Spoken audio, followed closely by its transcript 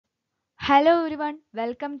Hello everyone,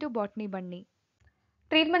 welcome to Botany Bunny.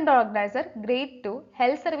 Treatment organiser grade 2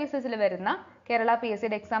 health സർവീസസിൽ വരുന്ന Kerala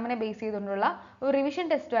PSCയുടെ എക്സാമിനെ base ചെയ്തുകൊണ്ടുള്ള ഒരു revision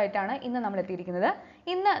ടെസ്റ്റുമായിട്ടാണ് ഇന്ന് നമ്മൾ എത്തിയിരിക്കുന്നത്.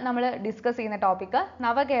 ഇന്ന് നമ്മൾ ഡിസ്കസ് ചെയ്യുന്ന topic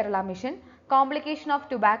Navakerala mission, complication of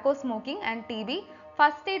tobacco smoking and TB,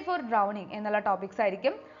 first aid four drowning എന്നുള്ള ടോപ്പിക്സ്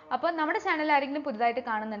ആയിരിക്കും. അപ്പോൾ നമ്മുടെ ചാനൽ ആരെങ്കിലും പുതുതായിട്ട്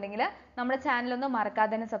കാണുന്നുണ്ടെങ്കിൽ നമ്മുടെ ചാനൽ ഒന്ന്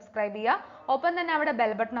മറക്കാതെ തന്നെ സബ്സ്ക്രൈബ് ചെയ്യുക. ഒപ്പം തന്നെ അവിടെ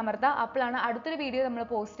ബെൽ ബട്ടൺ അമർത്തുക. അപ്പോഴാണ് അടുത്തൊരു വീഡിയോ നമ്മൾ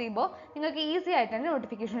പോസ്റ്റ് ചെയ്യുമ്പോൾ നിങ്ങൾക്ക് ഈസി ആയിട്ട് തന്നെ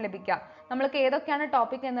നോട്ടിഫിക്കേഷൻ ലഭിക്കുക. നമ്മൾക്ക് ഏതൊക്കെയാണ്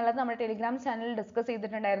ടോപ്പിക് എന്നുള്ളത് നമ്മുടെ ടെലിഗ്രാം ചാനലിൽ ഡിസ്കസ്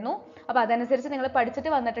ചെയ്തിട്ടുണ്ടായിരുന്നു. അപ്പോൾ അതനുസരിച്ച് നിങ്ങൾ പഠിച്ചിട്ട്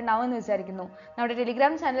വന്നിട്ടുണ്ടാവും എന്ന് വിചാരിക്കുന്നു. നമ്മുടെ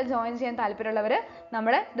ടെലിഗ്രാം ചാനൽ ജോയിൻ ചെയ്യാൻ താല്പര്യമുള്ളവർ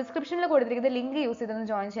നമ്മുടെ ഡിസ്ക്രിപ്ഷനിൽ കൊടുത്തിരിക്കുന്ന ലിങ്ക് യൂസ് ചെയ്തൊന്ന്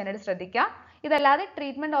ജോയിൻ ചെയ്യാനായിട്ട് ശ്രദ്ധിക്കുക. ഇതല്ലാതെ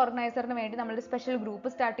ട്രീറ്റ്മെന്റ് ഓർഗനൈസറിന് വേണ്ടി നമ്മളൊരു സ്പെഷ്യൽ ഗ്രൂപ്പ്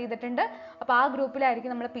സ്റ്റാർട്ട് ചെയ്തിട്ടുണ്ട്. അപ്പോൾ ആ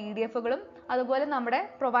ഗ്രൂപ്പിലായിരിക്കും നമ്മൾ PDF-കളും അതുപോലെ നമ്മുടെ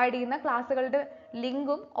പ്രൊവൈഡ് ചെയ്യുന്ന ക്ലാസ്സുകളുടെ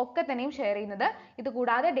ലിങ്കും ഒക്കെ തന്നെയും ഷെയർ ചെയ്യുന്നത്. ഇത്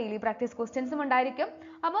കൂടാതെ ഡെയിലി പ്രാക്ടീസ് ക്വസ്റ്റ്യൻസും ഉണ്ടായിരിക്കും.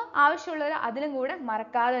 അപ്പോൾ ആവശ്യമുള്ളവർ അതിലും കൂടെ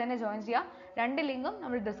മറക്കാതെ തന്നെ ജോയിൻ ചെയ്യുക. രണ്ട് ലിങ്കും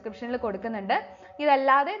നമ്മൾ ഡിസ്ക്രിപ്ഷനിൽ കൊടുക്കുന്നുണ്ട്.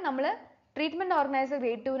 ഇതല്ലാതെ നമ്മൾ ട്രീറ്റ്മെന്റ് ഓർഗനൈസർ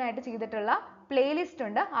ഗ്രേഡ് 2-നായിട്ട് ചെയ്തിട്ടുള്ള പ്ലേലിസ്റ്റ്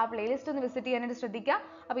ഉണ്ട്. ആ പ്ലേലിസ്റ്റ് ഒന്ന് വിസിറ്റ് ചെയ്യാനായിട്ട് ശ്രദ്ധിക്കുക.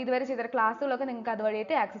 അപ്പോൾ ഇതുവരെ ചെയ്ത ക്ലാസ്സുകളൊക്കെ നിങ്ങൾക്ക്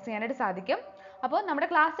അതുവഴിയായിട്ട് ആക്സസ് ചെയ്യാനായിട്ട് സാധിക്കും. അപ്പോൾ നമ്മുടെ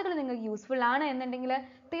ക്ലാസ്സുകൾ നിങ്ങൾക്ക് യൂസ്ഫുൾ ആണ് എന്നുണ്ടെങ്കിൽ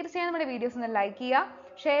തീർച്ചയായും നമ്മുടെ വീഡിയോസ് ഒന്ന് ലൈക്ക് ചെയ്യുക,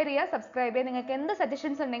 ഷെയർ ചെയ്യുക, സബ്സ്ക്രൈബ് ചെയ്യുക. നിങ്ങൾക്ക് എന്ത്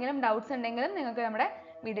സജഷൻസ് ഉണ്ടെങ്കിലും ഡൗട്ട്സ് ഉണ്ടെങ്കിലും നിങ്ങൾക്ക് നമ്മുടെ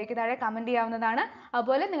വീഡിയോയ്ക്ക് താഴെ കമൻറ്റ് ചെയ്യാവുന്നതാണ്.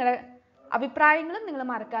 അതുപോലെ നിങ്ങളുടെ അഭിപ്രായങ്ങളും നിങ്ങൾ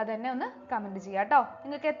മറക്കാതെ തന്നെ ഒന്ന് കമൻറ്റ് ചെയ്യുക കേട്ടോ.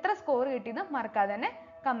 നിങ്ങൾക്ക് എത്ര സ്കോർ കിട്ടിയെന്ന് മറക്കാതെ തന്നെ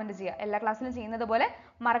കമൻറ്റ് ചെയ്യുക. എല്ലാ ക്ലാസ്സിലും ചെയ്യുന്നത് പോലെ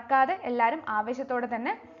മറക്കാതെ എല്ലാവരും ആവേശത്തോടെ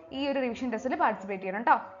തന്നെ ഈ ഒരു റിവിഷൻ ടെസ്റ്റിൽ പാർട്ടിസിപ്പേറ്റ് ചെയ്യണം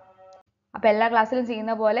കേട്ടോ. അപ്പോൾ എല്ലാ ക്ലാസ്സിലും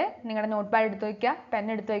ചെയ്യുന്ന പോലെ നിങ്ങളുടെ നോട്ട് പാഡ് എടുത്ത് വയ്ക്കുക, പെൻ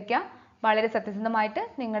എടുത്ത് വയ്ക്കുക. വളരെ സത്യസന്ധമായിട്ട്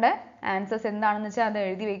നിങ്ങളുടെ ആൻസേഴ്സ് എന്താണെന്ന് വെച്ചാൽ അത്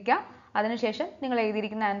എഴുതി വയ്ക്കുക. അതിനുശേഷം നിങ്ങൾ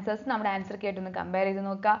എഴുതിയിരിക്കുന്ന ആൻസേഴ്സ് നമ്മുടെ ആൻസർ കേട്ടൊന്ന് കമ്പയർ ചെയ്ത്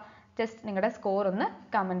നോക്കുക. ജസ്റ്റ് നിങ്ങളുടെ സ്കോർ ഒന്ന്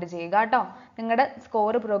കമൻറ്റ് ചെയ്യുക കേട്ടോ. നിങ്ങളുടെ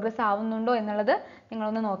സ്കോർ പ്രോഗ്രസ് ആവുന്നുണ്ടോ എന്നുള്ളത്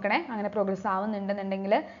നിങ്ങളൊന്ന് നോക്കണേ. അങ്ങനെ പ്രോഗ്രസ്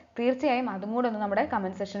ആവുന്നുണ്ടെന്നുണ്ടെങ്കിൽ തീർച്ചയായും അതും കൂടെ ഒന്ന് നമ്മുടെ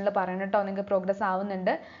കമൻറ്റ് സെക്ഷനിൽ പറയണം കേട്ടോ. നിങ്ങൾക്ക് പ്രോഗ്രസ്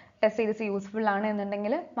ആവുന്നുണ്ട്, ടെസ്റ്റ് സീരീസ് യൂസ്ഫുൾ ആണ്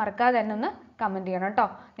എന്നുണ്ടെങ്കിൽ മറക്കാതെ തന്നെ ഒന്ന് കമൻറ്റ് ചെയ്യണം കേട്ടോ.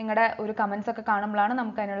 നിങ്ങളുടെ ഒരു കമൻസ് ഒക്കെ കാണുമ്പോഴാണ്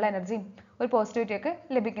നമുക്ക് അതിനുള്ള എനർജിയും ഒരു പോസിറ്റിവിറ്റി ഒക്കെ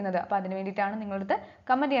ലഭിക്കുന്നത്. അപ്പോൾ അതിന് വേണ്ടിയിട്ടാണ് നിങ്ങളടുത്ത്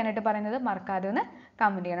കമൻറ്റ് ചെയ്യാനായിട്ട് പറയുന്നത്. മറക്കാതെ ഒന്ന്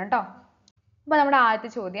കമൻറ്റ് ചെയ്യണം കേട്ടോ. അപ്പോൾ നമ്മുടെ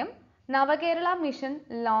ആദ്യത്തെ ചോദ്യം, നവകേരള mission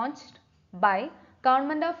launched by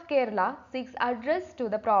Government of Kerala seeks address to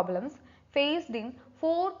the problems faced in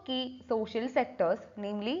 4 key social sectors,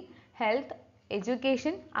 namely health,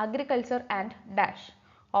 education, agriculture and dash.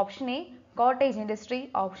 Option A, cottage industry.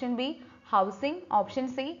 Option B, housing. Option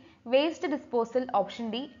C, waste disposal. Option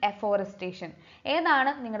D, afforestation.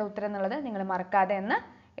 ഏതാണ് നിങ്ങളുടെ ഉത്തരം എന്നുള്ളത് നിങ്ങൾ മറക്കാതെ എന്ന്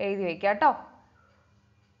എഴുതി വയ്ക്കുക കേട്ടോ.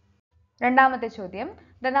 രണ്ടാമത്തെ ചോദ്യം,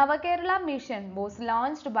 The Navakerala Mission was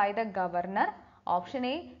launched by the governor. Option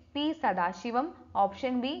A, P. Sadashivam.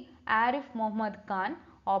 Option B, Arif Muhammad Khan.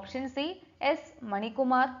 Option C, S.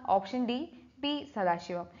 Manikumar. Option D, P.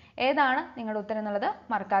 Sadashivam. ഏതാണ് നിങ്ങളുടെ ഉത്തരം എന്നുള്ളത്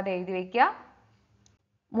മറക്കാതെ എഴുതി വയ്ക്കുക.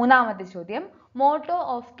 മൂന്നാമത്തെ ചോദ്യം, motto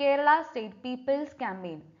of Kerala state people's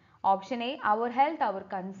campaign. Option A, our health our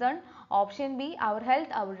concern. Option B, our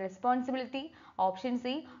health our responsibility. Option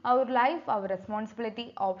C, our life our responsibility.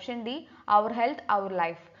 Option D, our health our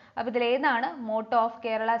life. അപ്പോൾ ഇതിൽ ഏതാണ് motto of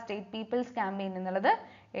Kerala state people's campaign എന്നുള്ളത്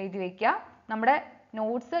എഴുതി വയ്ക്കുക. നമ്മുടെ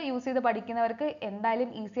notes use ചെയ്ത് പഠിക്കുന്നവർക്ക് എന്തായാലും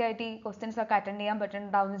ഈസി ആയിട്ട് ഈ ക്വസ്റ്റ്യൻസ് ഒക്കെ അറ്റൻഡ് ചെയ്യാൻ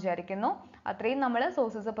പറ്റുന്നുണ്ടാവും എന്ന് വിചാരിക്കുന്നു. അത്രയും നമ്മൾ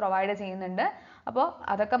സോഴ്സസ് പ്രൊവൈഡ് ചെയ്യുന്നുണ്ട്. അപ്പോൾ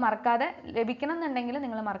അതൊക്കെ മറക്കാതെ ലഭിക്കണം എന്നുണ്ടെങ്കിൽ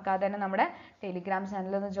നിങ്ങൾ മറക്കാതെ തന്നെ നമ്മുടെ ടെലിഗ്രാം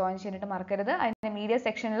ചാനലിൽ ഒന്ന് ജോയിൻ ചെയ്യാനായിട്ട് മറക്കരുത്. അതിൻ്റെ മീഡിയ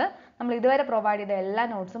സെക്ഷനിൽ നമ്മൾ ഇതുവരെ പ്രൊവൈഡ് ചെയ്ത എല്ലാ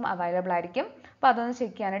നോട്ട്സും അവൈലബിൾ ആയിരിക്കും. അപ്പോൾ അതൊന്ന്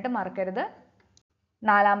ചെക്ക് ചെയ്യാനായിട്ട് മറക്കരുത്.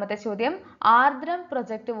 നാലാമത്തെ ചോദ്യം, Aardram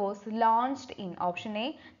project was launched in option A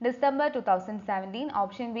December 2017.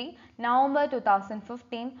 Option B November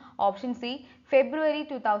 2015. Option C February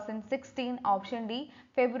 2016. Option D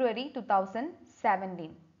February 2017.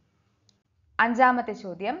 അഞ്ചാമത്തെ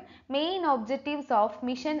ചോദ്യം, main objectives of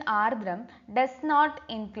mission Aardram does not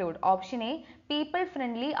include. Option A, people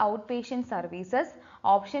friendly out patient services.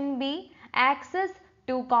 Option B, access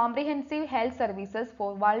to comprehensive health services for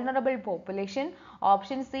vulnerable population.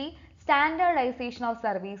 Option C, standardization of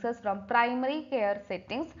services from primary care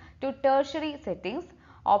settings to tertiary settings.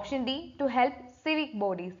 Option D, to help civic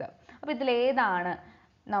bodies. അപ്പോൾ ഇതിൽ ഏതാണ്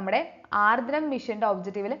നമ്മുടെ ആർദ്രം മിഷന്റെ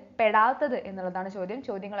ഒബ്ജക്റ്റീവിൽ പെടാത്തത് എന്നുള്ളതാണ് ചോദ്യം.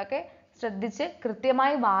 ചോദ്യങ്ങളൊക്കെ ശ്രദ്ധിച്ച്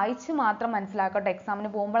കൃത്യമായി വായിച്ച് മാത്രം മനസ്സിലാക്കട്ടെ.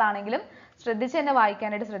 എക്സാമിന് പോകുമ്പോഴാണെങ്കിലും ശ്രദ്ധിച്ച് തന്നെ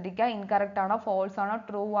വായിക്കാനായിട്ട് ശ്രദ്ധിക്കുക. ഇൻകറക്റ്റ് ആണോ, ഫോൾസ് ആണോ,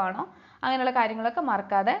 ട്രൂ ആണോ, അങ്ങനെയുള്ള കാര്യങ്ങളൊക്കെ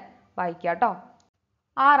മറക്കാതെ വായിക്കുക കേട്ടോ.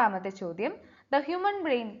 ആറാമത്തെ ചോദ്യം, the human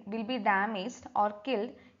brain will be damaged or killed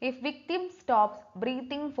if victim stops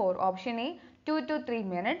breathing for. Option A, 2 to 3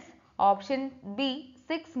 minutes. Option B,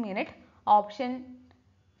 6 minutes. Option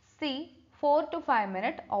C, 4 to 5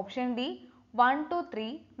 minutes. Option D, 1 to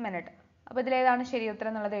 3 minutes. അപ്പോൾ ഇതിലേതാണ് ശരി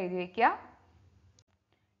ഉത്തരം എന്നുള്ളത് എഴുതി വയ്ക്കുക.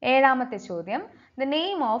 ഏഴാമത്തെ ചോദ്യം, the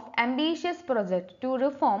name of ambitious project to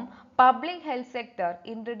reform public health sector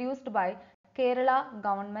introduced by Kerala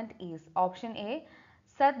government is? Option A,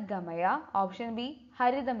 Sadgamaya. Option B,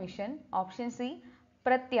 Harida Mission. Option C,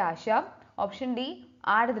 Pratyasha. Option D,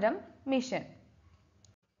 Aardram Mission.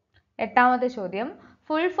 എട്ടാമത്തെ ചോദ്യം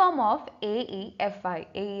full form of AEFI.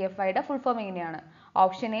 AEFIയുടെ full form എങ്ങനെയാണ്?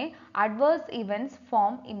 Option A adverse events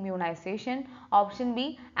form immunisation. Option B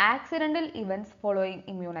accidental events following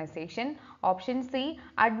immunisation. Option C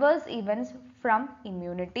adverse events from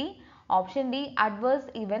immunity. Option D adverse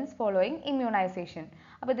events following immunisation.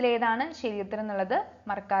 അപ്പോൾ ഇതിലേതാണ് ശരിയുത്തരം എന്നുള്ളത്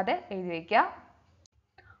മറക്കാതെ എഴുതി വയ്ക്കുക.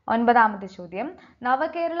 ഒൻപതാമത്തെ ചോദ്യം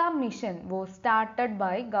നവകേരള mission was started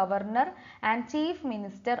by governor and chief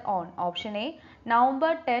minister on? Option A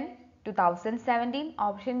November 10, 2017.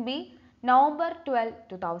 Option B November 12,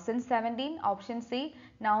 2017. Option C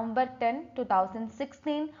November 10,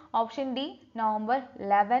 2016. Option D November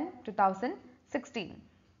 11, 2016.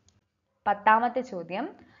 പത്താമത്തെ ചോദ്യം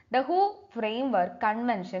The WHO Framework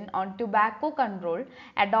Convention on Tobacco Control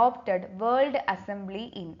adopted World Assembly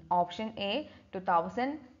in? Option A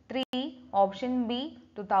 2003, Option B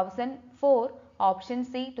 2004, Option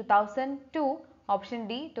C 2002, Option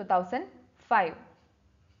D 2005.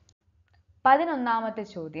 പതിനൊന്നാമത്തെ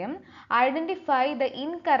ചോദ്യം identify the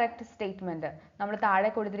incorrect statement. നമ്മൾ താഴെ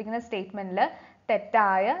കൊടുത്തിരിക്കുന്ന സ്റ്റേറ്റ്മെന്റിൽ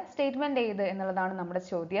തെറ്റായ statement ഏത് എന്നുള്ളതാണ് നമ്മുടെ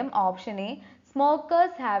ചോദ്യം. Option A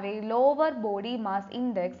smokers have a lower body mass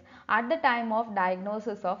index at the time of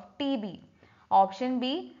diagnosis of TB. Option B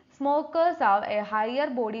smokers have a higher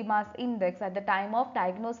body mass index at the time of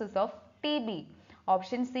diagnosis of TB.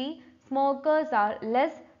 Option C smokers are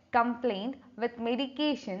less complained with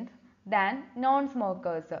medications than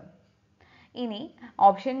non-smokers. ഇനി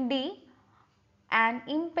option D an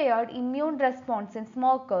impaired immune response in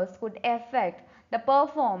smokers could affect the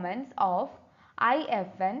performance of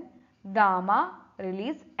IFN gamma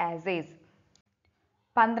release assays.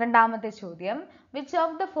 പന്ത്രണ്ടാമത്തെ ചോദ്യം which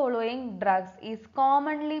of the following drugs is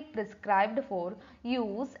commonly prescribed for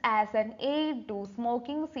use as an aid to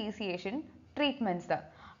smoking cessation treatments?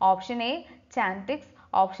 Option A Chantix,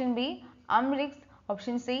 Option B Amrix,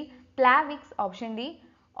 Option C Plavix, Option D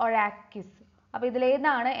Oractis. അപ്പോൾ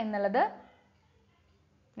ഇതിലേതാണ് എന്നുള്ളത്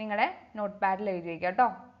നിങ്ങളുടെ not പാഡിൽ എഴുതി വയ്ക്കുക കേട്ടോ.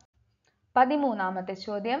 പതിമൂന്നാമത്തെ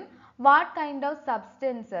ചോദ്യം what kind of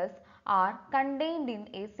substances are contained in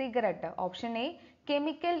a cigarette? Option A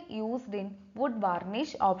chemical used in wood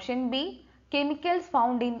varnish. Option B chemicals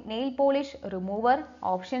found in nail polish remover.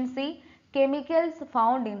 Option C chemicals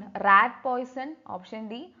found in rat poison. Option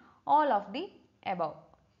D all of the above.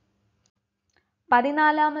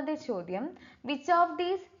 പതിനാലാമത്തെ ചോദ്യം which of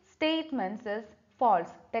these statements is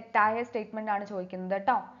false? തെറ്റായ statement ആണ് ചോദിക്കുന്നത്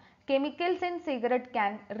കേട്ടോ. chemicals in cigarette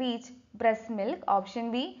can reach breast milk. Option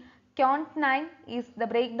B Cottonine is the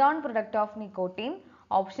breakdown product of nicotine.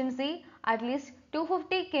 Option C at least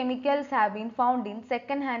 250 chemicals have been found in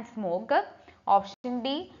second-hand smoke. Option D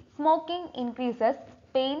smoking increases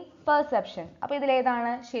pain perception. അപ്പോൾ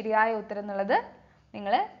ഇതിലേതാണ് ശരിയായ ഉത്തരം എന്നുള്ളത്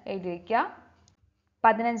നിങ്ങൾ എഴുതി വയ്ക്കുക.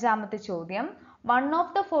 പതിനഞ്ചാമത്തെ ചോദ്യം one of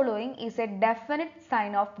the following is a definite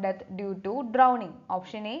sign of death due to drowning.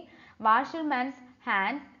 Option A washerman's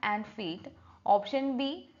hands and feet. Option B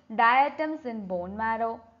diatoms in bone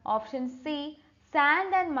marrow. Option C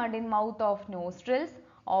sand and mud in mouth of nostrils.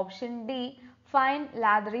 Option D fine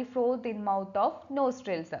lathery froth in mouth of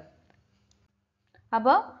nostrils.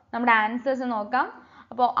 അപ്പോൾ നമ്മുടെ answers നോക്കാം.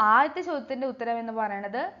 അപ്പോൾ ആദ്യത്തെ ചോദ്യത്തിന്റെ ഉത്തരം എന്ന്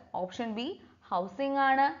പറയുന്നത് option B housing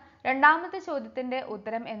ആണ്. രണ്ടാമത്തെ ചോദ്യത്തിന്റെ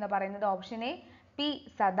ഉത്തരം എന്ന് പറയുന്നത് ഓപ്ഷൻ എ പി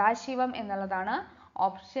സദാശിവം എന്നുള്ളതാണ്.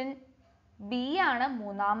 ഓപ്ഷൻ ബി ആണ്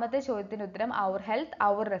മൂന്നാമത്തെ ചോദ്യത്തിന്റെ ഉത്തരം അവർ ഹെൽത്ത്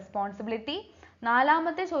അവർ റെസ്പോൺസിബിലിറ്റി.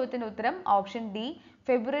 നാലാമത്തെ ചോദ്യത്തിന്റെ ഉത്തരം ഓപ്ഷൻ ഡി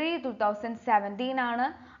ഫെബ്രുവരി 2017 ആണ്.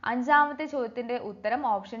 അഞ്ചാമത്തെ ചോദ്യത്തിന്റെ ഉത്തരം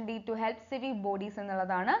option D to help civic bodies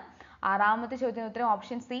എന്നുള്ളതാണ്. ആറാമത്തെ ചോദ്യത്തിന്റെ ഉത്തരം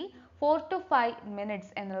ഓപ്ഷൻ സി 4 to 5 minutes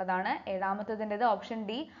എന്നുള്ളതാണ്. ഏഴാമത്തേതിൻ്റെത് ഓപ്ഷൻ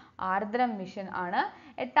ഡി ആർദ്രം മിഷൻ ആണ്.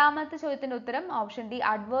 എട്ടാമത്തെ ചോദ്യത്തിന്റെ ഉത്തരം option D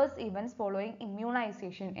adverse events following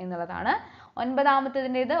immunisation എന്നുള്ളതാണ്.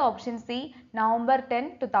 ഒൻപതാമത്തേതിൻ്റെത് ഓപ്ഷൻ സി നവംബർ 10,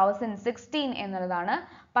 2016 എന്നുള്ളതാണ്.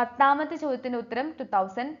 പത്താമത്തെ ചോദ്യത്തിന്റെ ഉത്തരം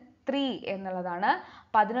 2003 എന്നുള്ളതാണ്.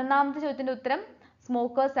 പതിനൊന്നാമത്തെ ചോദ്യത്തിന്റെ ഉത്തരം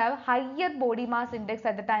smokers have higher body mass index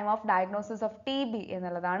at the time of diagnosis of TB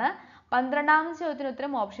എന്നുള്ളതാണ്. പന്ത്രണ്ടാമത്തെ ചോദ്യത്തിന്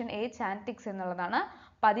ഉത്തരം ഓപ്ഷൻ എ ചാന്റിക്സ് എന്നുള്ളതാണ്.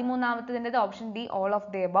 പതിമൂന്നാമത്തേതിൻ്റെത് option D all of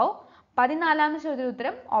the above. പതിനാലാമത്തെ ചോദ്യത്തിന്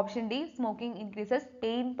ഉത്തരം option D smoking increases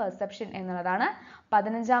pain perception എന്നുള്ളതാണ്.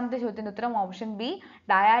 പതിനഞ്ചാമത്തെ ചോദ്യത്തിന്റെ ഉത്തരം option B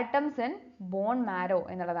diatoms in bone marrow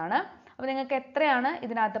എന്നുള്ളതാണ്. അപ്പോൾ നിങ്ങൾക്ക് എത്രയാണ്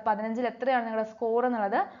ഇതിനകത്ത് 15-ൽ എത്രയാണ് നിങ്ങളുടെ സ്കോർ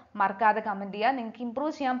എന്നുള്ളത് മറക്കാതെ കമന്റ് ചെയ്യുക. നിങ്ങൾക്ക്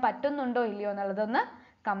ഇംപ്രൂവ് ചെയ്യാൻ പറ്റുന്നുണ്ടോ ഇല്ലയോ എന്നുള്ളതൊന്ന്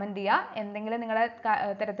കമന്റ് ചെയ്യുക. എന്തെങ്കിലും നിങ്ങളുടെ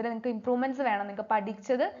തരത്തിൽ നിങ്ങൾക്ക് ഇംപ്രൂവ്മെന്റ്സ് വേണം, നിങ്ങൾക്ക്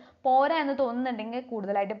പഠിച്ചത് പോരാ എന്ന് തോന്നുന്നുണ്ടെങ്കിൽ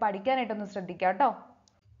കൂടുതലായിട്ട് പഠിക്കാനായിട്ടൊന്ന് ശ്രദ്ധിക്കുക കേട്ടോ.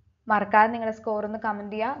 മറക്കാതെ നിങ്ങളുടെ സ്കോർ ഒന്ന്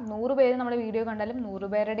കമൻറ്റ് ചെയ്യുക. 100 പേര് നമ്മുടെ വീഡിയോ കണ്ടാലും 100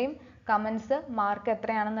 പേരുടെയും കമൻറ്റ്സ് മാർക്ക്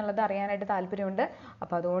എത്രയാണെന്നുള്ളത് അറിയാനായിട്ട് താല്പര്യമുണ്ട്.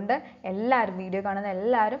 അപ്പോൾ അതുകൊണ്ട് എല്ലാവരും വീഡിയോ കാണുന്ന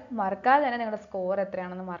എല്ലാവരും മറക്കാതെ തന്നെ നിങ്ങളുടെ സ്കോർ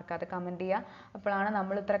എത്രയാണെന്ന് മറക്കാതെ കമൻറ്റ് ചെയ്യുക. അപ്പോഴാണ്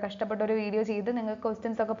നമ്മൾ ഇത്ര കഷ്ടപ്പെട്ട ഒരു വീഡിയോ ചെയ്ത് നിങ്ങൾക്ക്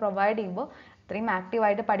ക്വസ്റ്റ്യൻസ് ഒക്കെ പ്രൊവൈഡ് ചെയ്യുമ്പോൾ ഇത്രയും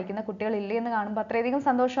ആക്റ്റീവായിട്ട് പഠിക്കുന്ന കുട്ടികളില്ലേ എന്ന് കാണുമ്പോൾ അത്രയധികം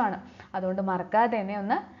സന്തോഷമാണ്. അതുകൊണ്ട് മറക്കാതെ തന്നെ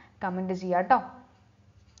ഒന്ന് കമൻറ്റ് ചെയ്യുക കേട്ടോ.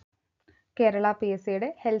 Kerala PSCയുടെ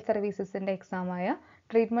health സർവീസസിൻ്റെ എക്സാമായ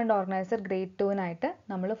treatment organiser grade 2-നായിട്ട്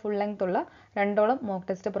നമ്മൾ ഫുൾ ലെങ്ത് ഉള്ള 2ഓളം മോക്ക്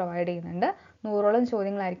ടെസ്റ്റ് പ്രൊവൈഡ് ചെയ്യുന്നുണ്ട്. 100ഓളം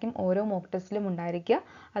ചോദ്യങ്ങളായിരിക്കും ഓരോ മോക്ക് ടെസ്റ്റിലും ഉണ്ടായിരിക്കുക.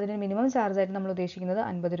 അതിന് മിനിമം ചാർജായിട്ട് നമ്മൾ ഉദ്ദേശിക്കുന്നത്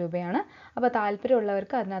 50 രൂപയാണ്. അപ്പോൾ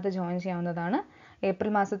താല്പര്യമുള്ളവർക്ക് അതിനകത്ത് ജോയിൻ ചെയ്യാവുന്നതാണ്.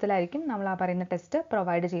 ഏപ്രിൽ മാസത്തിലായിരിക്കും നമ്മൾ ആ പറയുന്ന ടെസ്റ്റ്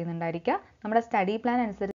പ്രൊവൈഡ് ചെയ്യുന്നുണ്ടായിരിക്കുക. നമ്മുടെ സ്റ്റഡി പ്ലാൻ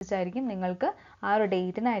അനുസരിച്ചായിരിക്കും നിങ്ങൾക്ക് ആ ഒരു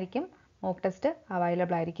ഡേറ്റിനായിരിക്കും മോക്ക് ടെസ്റ്റ്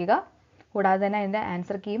അവൈലബിൾ ആയിരിക്കുക. കൂടാതെ തന്നെ അതിൻ്റെ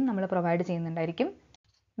ആൻസർ കീയും നമ്മൾ പ്രൊവൈഡ് ചെയ്യുന്നുണ്ടായിരിക്കും.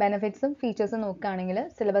 ബെനിഫിറ്റ്സും ഫീച്ചേഴ്സും നോക്കുകയാണെങ്കിൽ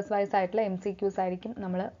സിലബസ് വൈസ് ആയിട്ടുള്ള MCQs ആയിരിക്കും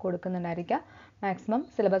നമ്മൾ കൊടുക്കുന്നുണ്ടായിരിക്കുക. മാക്സിമം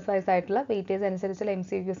സിലബസ് വൈസ് ആയിട്ടുള്ള വെയിറ്റേജ് അനുസരിച്ചുള്ള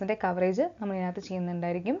MCQസിൻ്റെ കവറേജ് നമ്മൾ ഇതിനകത്ത്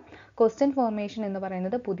ചെയ്യുന്നുണ്ടായിരിക്കും. ക്വസ്റ്റ്യൻ ഫോർമേഷൻ എന്ന്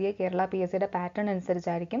പറയുന്നത് പുതിയ കേരള PSCയുടെ പാറ്റേൺ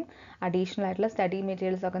അനുസരിച്ചായിരിക്കും. അഡീഷണൽ ആയിട്ടുള്ള സ്റ്റഡി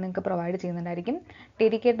മെറ്റീരിയൽസ് ഒക്കെ നിങ്ങൾക്ക് പ്രൊവൈഡ് ചെയ്യുന്നുണ്ടായിരിക്കും.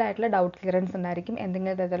 ഡെഡിക്കേറ്റഡ് ആയിട്ടുള്ള ഡൗട്ട് ക്ലിയറൻസ് ഉണ്ടായിരിക്കും.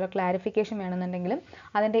 എന്തെങ്കിലും തരത്തിലുള്ള ക്ലാരിഫിക്കേഷൻ വേണമെന്നുണ്ടെങ്കിലും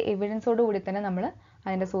അതിൻ്റെ എവിഡൻസോട് കൂടി തന്നെ നമ്മൾ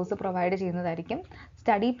അതിൻ്റെ സോഴ്സ് പ്രൊവൈഡ് ചെയ്യുന്നതായിരിക്കും.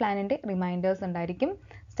 സ്റ്റഡി പ്ലാനിൻ്റെ റിമൈൻഡേഴ്സ് ഉണ്ടായിരിക്കും.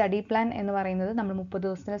 സ്റ്റഡി പ്ലാൻ എന്ന് പറയുന്നത് നമ്മൾ 30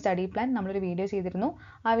 ദിവസത്തിന് സ്റ്റഡി പ്ലാൻ നമ്മളൊരു വീഡിയോ ചെയ്തിരുന്നു.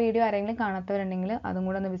 ആ വീഡിയോ ആരെങ്കിലും കാണാത്തവരുണ്ടെങ്കിൽ അതും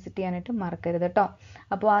കൂടെ ഒന്ന് വിസിറ്റ് ചെയ്യാനായിട്ട് മറക്കരുത് കേട്ടോ.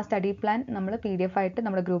 അപ്പോൾ ആ സ്റ്റഡി പ്ലാൻ നമ്മൾ PDF ആയിട്ട്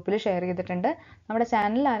നമ്മുടെ ഗ്രൂപ്പിൽ ഷെയർ ചെയ്തിട്ടുണ്ട്. നമ്മുടെ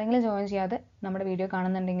ചാനലിൽ ആരെങ്കിലും ജോയിൻ ചെയ്യാതെ നമ്മുടെ വീഡിയോ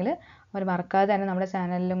കാണുന്നുണ്ടെങ്കിൽ അവർ മറക്കാതെ തന്നെ നമ്മുടെ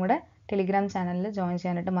ചാനലിലും കൂടെ ടെലിഗ്രാം ചാനലിൽ ജോയിൻ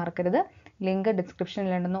ചെയ്യാനായിട്ട് മറക്കരുത്. ലിങ്ക്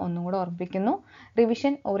ഡിസ്ക്രിപ്ഷനിലുണ്ടെന്ന് ഒന്നും കൂടെ ഓർമ്മിപ്പിക്കുന്നു.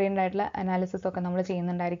 റിവിഷൻ ഓറിയൻറ്റഡ് ആയിട്ടുള്ള അനാലിസിസ് ഒക്കെ നമ്മൾ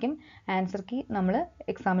ചെയ്യുന്നുണ്ടായിരിക്കും. ആൻസർ കീ നമ്മൾ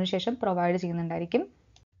എക്സാമിന് ശേഷം പ്രൊവൈഡ് ചെയ്യുന്നുണ്ടായിരിക്കും.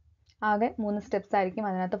 ആകെ 3 സ്റ്റെപ്സ് ആയിരിക്കും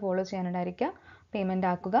അതിനകത്ത് ഫോളോ ചെയ്യാനുണ്ടായിരിക്കുക. പേയ്മെൻറ്റ്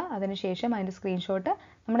ആക്കുക, അതിനുശേഷം അതിൻ്റെ സ്ക്രീൻഷോട്ട്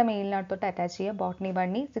നമ്മുടെ മെയിലിനകത്തോട്ട് അറ്റാച്ച് ചെയ്യുക.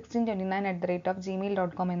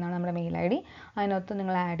 botnybunny1629@gmail.com എന്നാണ് നമ്മുടെ മെയിൽ ID. അതിനകത്ത്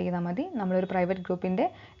നിങ്ങൾ ആഡ് ചെയ്താൽ മതി. നമ്മളൊരു പ്രൈവറ്റ് ഗ്രൂപ്പിൻ്റെ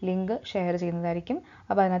ലിങ്ക് ഷെയർ ചെയ്യുന്നതായിരിക്കും.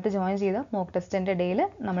 അപ്പോൾ അതിനകത്ത് ജോയിൻ ചെയ്ത് മോക്ക് ടെസ്റ്റിൻ്റെ ഡേയിൽ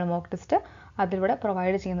നമ്മൾ മോക്ക് ടെസ്റ്റ് അതിലൂടെ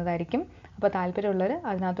പ്രൊവൈഡ് ചെയ്യുന്നതായിരിക്കും. അപ്പോൾ താല്പര്യമുള്ളവർ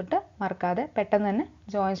അതിനകത്തോട്ട് മറക്കാതെ പെട്ടെന്ന് തന്നെ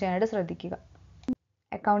ജോയിൻ ചെയ്യാനായിട്ട് ശ്രദ്ധിക്കുക.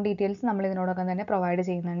 അക്കൗണ്ട് ഡീറ്റെയിൽസ് നമ്മൾ ഇതിനോടൊപ്പം തന്നെ പ്രൊവൈഡ്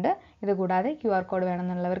ചെയ്യുന്നുണ്ട്. ഇതുകൂടാതെ QR കോഡ്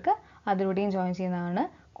വേണമെന്നുള്ളവർക്ക് അതിലൂടെയും ജോയിൻ ചെയ്യുന്നതാണ്.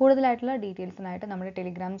 കൂടുതലായിട്ടുള്ള ഡീറ്റെയിൽസിനായിട്ട് നമ്മുടെ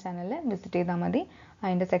ടെലിഗ്രാം ചാനലിൽ വിസിറ്റ് ചെയ്താൽ മതി.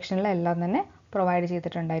 അതിൻ്റെ സെക്ഷനിൽ എല്ലാം തന്നെ പ്രൊവൈഡ്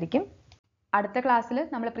ചെയ്തിട്ടുണ്ടായിരിക്കും. അടുത്ത ക്ലാസ്സിൽ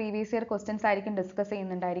നമ്മൾ പ്രീവിയസ് ഇയർ ക്വസ്റ്റ്യൻസ് ആയിരിക്കും ഡിസ്കസ്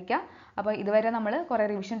ചെയ്യുന്നുണ്ടായിരിക്കുക. അപ്പോൾ ഇതുവരെ നമ്മൾ കുറേ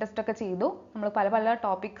റിവിഷൻ ടെസ്റ്റൊക്കെ ചെയ്തു. നമ്മൾ പല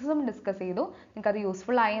ടോപ്പിക്സും ഡിസ്കസ് ചെയ്തു. നിങ്ങൾക്കത്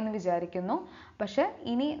യൂസ്ഫുൾ ആയി എന്ന് വിചാരിക്കുന്നു. പക്ഷേ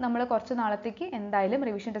ഇനി നമ്മൾ കുറച്ച് നാളത്തേക്ക് എന്തായാലും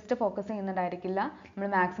റിവിഷൻ ടെസ്റ്റ് ഫോക്കസ് ചെയ്യുന്നുണ്ടായിരിക്കില്ല. നമ്മൾ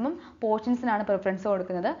മാക്സിമം പോർഷൻസിനാണ് പ്രിഫറൻസ്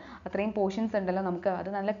കൊടുക്കുന്നത്. അത്രയും പോർഷൻസ് ഉണ്ടല്ലോ, നമുക്ക് അത്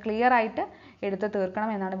നല്ല ക്ലിയർ ആയിട്ട് എടുത്ത്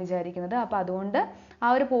തീർക്കണം എന്നാണ് വിചാരിക്കുന്നത്. അപ്പോൾ അതുകൊണ്ട് ആ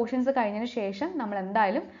ഒരു പോർഷൻസ് കഴിഞ്ഞതിന് ശേഷം നമ്മൾ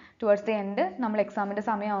എന്തായാലും ടുവേർഡ്സ് ദി എൻഡ് നമ്മൾ എക്സാമിൻ്റെ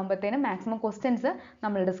സമയമാകുമ്പോഴത്തേനും മാക്സിമം ക്വസ്റ്റ്യൻസ്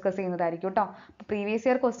നമ്മൾ ഡിസ്കസ് ചെയ്യുന്നതായിരിക്കും കേട്ടോ. പ്രീവിയസ്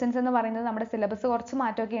ഇയർ ക്വസ്റ്റ്യൻസ് എന്ന് പറയുന്നത് നമ്മുടെ സിലബസ് കുറച്ച്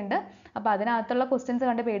മാറ്റമൊക്കെ ഉണ്ട്. അപ്പോൾ അതിനകത്തുള്ള ക്വസ്റ്റ്യൻസ്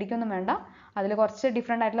കണ്ട് പേടിക്കൊന്നും വേണ്ട. അതിൽ കുറച്ച്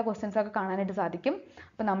ഡിഫറെൻ്റ് ആയിട്ടുള്ള ക്വസ്റ്റ്യൻസ് ഒക്കെ കാണാനായിട്ട് സാധിക്കും.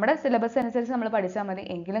 അപ്പോൾ നമ്മുടെ സിലബസ് അനുസരിച്ച് നമ്മൾ പഠിച്ചാൽ മതി.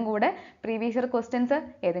 എങ്കിലും കൂടെ പ്രീവിയസ് ഇയർ ക്വസ്റ്റ്യൻസ്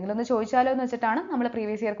ഏതെങ്കിലും ഒന്ന് ചോദിച്ചാലോ എന്ന് വെച്ചിട്ടാണ് നമ്മൾ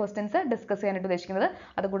പ്രീവിയസ് ഇയർ ക്വസ്റ്റ്യൻസ് ഡിസ്കസ് ചെയ്യാനായിട്ട് ഉദ്ദേശിക്കുന്നത്.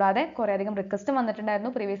 അതുകൂടാതെ കുറേയധികം റിക്വസ്റ്റും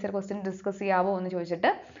വന്നിട്ടുണ്ടായിരുന്നു പ്രീവിയസ് ഇയർ ക്വസ്റ്റ്യൻ ഡിസ്കസ് ചെയ്യാവോ എന്ന് ചോദിച്ചിട്ട്.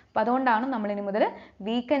 അപ്പോൾ അതുകൊണ്ടാണ് നമ്മൾ ഇനി മുതൽ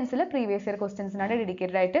വീക്കെൻഡ്സിൽ പ്രീവിയസ് ഇയർ ക്വസ്റ്റ്യൻസിനായിട്ട്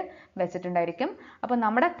ഡെഡിക്കേറ്റഡ് ആയിട്ട് വെച്ചിട്ടുണ്ടായിരിക്കും. അപ്പോൾ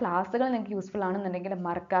നമ്മുടെ ക്ലാസ്സുകൾ നിങ്ങൾക്ക് യൂസ്ഫുൾ ആണെന്നുണ്ടെങ്കിൽ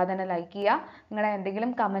മറക്കാതെ തന്നെ ലൈക്ക് ചെയ്യുക. നിങ്ങളുടെ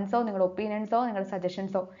എന്തെങ്കിലും കമൻസോ നിങ്ങളുടെ ഒപ്പീനിയൻസോ നിങ്ങളുടെ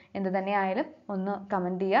സജഷൻസോ എന്ത് തന്നെയായാലും ഒന്ന്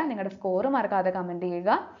കമൻറ്റ് ചെയ്യുക. നിങ്ങളുടെ സ്കോർ മറക്കാതെ കമൻറ്റ്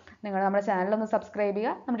ചെയ്യുക. നിങ്ങൾ നമ്മുടെ ചാനലൊന്ന് സബ്സ്ക്രൈബ്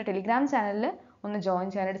ചെയ്യുക. നമ്മുടെ ടെലിഗ്രാം ചാനലിൽ ഒന്ന് ജോയിൻ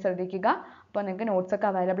ചെയ്യാനായിട്ട് ശ്രദ്ധിക്കുക. അപ്പോൾ നിങ്ങൾക്ക് നോട്ട്സ് ഒക്കെ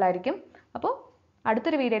അവൈലബിൾ ആയിരിക്കും. അപ്പോൾ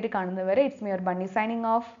അടുത്തൊരു വീഡിയോ ആയിട്ട് കാണുന്നവരെ it's me your bunny signing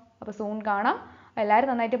off. അപ്പോൾ സൂൺ കാണാം. എല്ലാവരും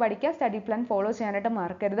നന്നായിട്ട് പഠിക്കുക. സ്റ്റഡി പ്ലാൻ ഫോളോ ചെയ്യാനായിട്ട്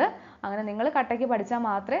മറക്കരുത്. അങ്ങനെ നിങ്ങൾ കട്ടയ്ക്ക് പഠിച്ചാൽ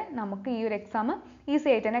മാത്രമേ നമുക്ക് ഈ ഒരു എക്സാം ഈസി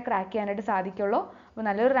ആയിട്ട് തന്നെ ക്രാക്ക് ചെയ്യാനായിട്ട് സാധിക്കുള്ളൂ. അപ്പോൾ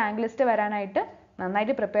നല്ലൊരു റാങ്ക് ലിസ്റ്റ് വരാനായിട്ട്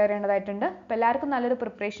നന്നായിട്ട് പ്രിപ്പയർ ചെയ്യേണ്ടതായിട്ടുണ്ട്. അപ്പോൾ എല്ലാവർക്കും നല്ലൊരു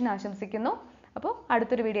പ്രിപ്പറേഷൻ ആശംസിക്കുന്നു. അപ്പോൾ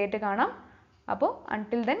അടുത്തൊരു വീഡിയോ ആയിട്ട് കാണാം. അപ്പോൾ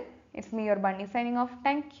until then it's me your bunny signing off.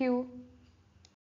 Thank you.